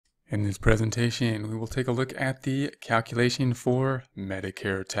In this presentation, we will take a look at the calculation for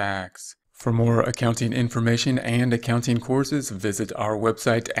Medicare tax. For more accounting information and accounting courses, visit our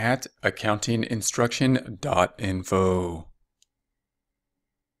website at accountinginstruction.info.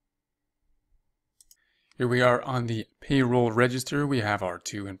 Here we are on the payroll register. We have our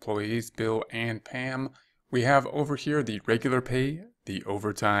two employees, Bill and Pam. We have over here the regular pay, the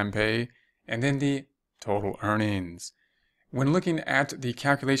overtime pay, and then the total earnings. When looking at the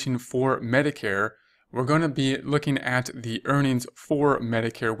calculation for Medicare, we're going to be looking at the earnings for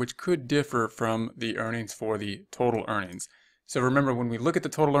Medicare, which could differ from the earnings for the total earnings. So remember, when we look at the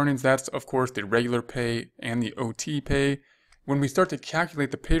total earnings, that's of course the regular pay and the OT pay. When we start to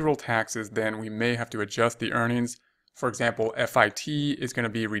calculate the payroll taxes, then we may have to adjust the earnings. For example, FIT is going to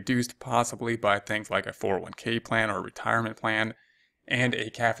be reduced possibly by things like a 401k plan or a retirement plan and a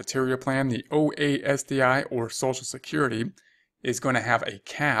cafeteria plan. The OASDI or Social Security is going to have a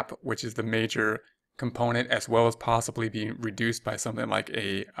cap, which is the major component, as well as possibly being reduced by something like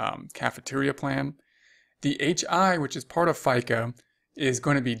a cafeteria plan. The HI, which is part of FICA, is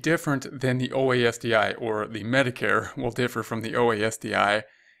going to be different than the OASDI, or the Medicare will differ from the OASDI.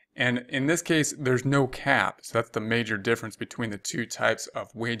 And in this case, there's no cap. So that's the major difference between the two types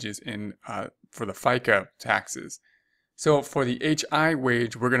of wages for the FICA taxes. So for the HI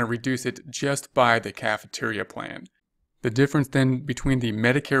wage, we're going to reduce it just by the cafeteria plan. The difference then between the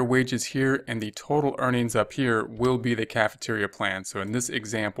Medicare wages here and the total earnings up here will be the cafeteria plan. So in this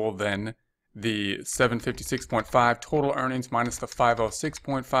example then, the 756.5 total earnings minus the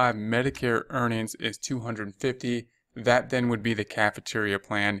 506.5 Medicare earnings is 250. That then would be the cafeteria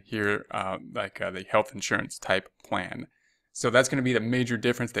plan here, the health insurance type plan. So that's going to be the major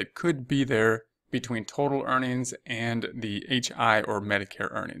difference that could be there between total earnings and the HI or Medicare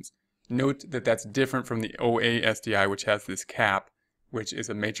earnings. Note that that's different from the OASDI, which has this cap, which is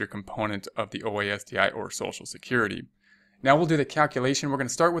a major component of the OASDI or Social Security. Now we'll do the calculation. We're going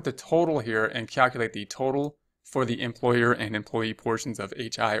to start with the total here and calculate the total for the employer and employee portions of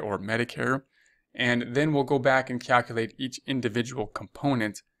HI or Medicare. And then we'll go back and calculate each individual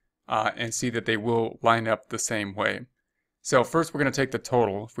component and see that they will line up the same way. So first we're going to take the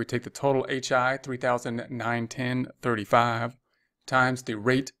total. If we take the total HI, $3,910.35 times the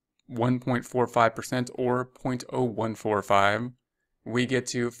rate 1.45% or 0.0145, we get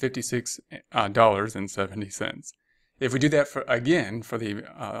to $56.70. If we do that for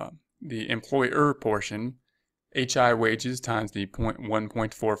the employer portion, HI wages times the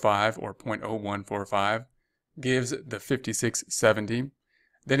 1.45 or 0.0145 gives the $56.70.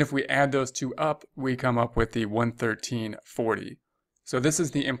 Then if we add those two up, we come up with the $113.40. So this is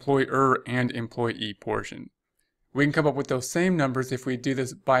the employer and employee portion. We can come up with those same numbers if we do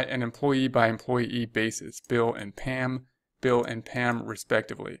this by an employee basis, Bill and Pam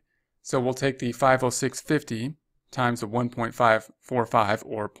respectively. So we'll take the 506.50 times the 1.545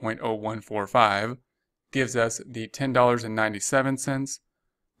 or 0.0145 gives us the $10.97.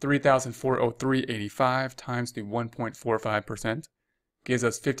 3,403.85 times the 1.45% gives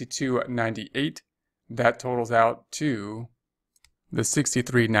us $52.98. That totals out to the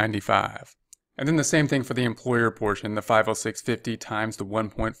 $63.95. And then the same thing for the employer portion, the 506.50 times the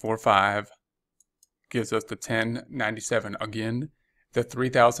 1.45 gives us the $10.97 again. The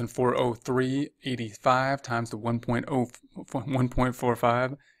 3,403.85 times the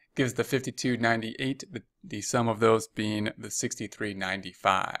 1.45 gives the $52.98, the sum of those being the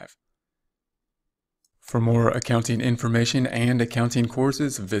 $63.95. For more accounting information and accounting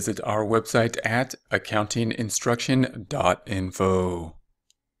courses, visit our website at accountinginstruction.info.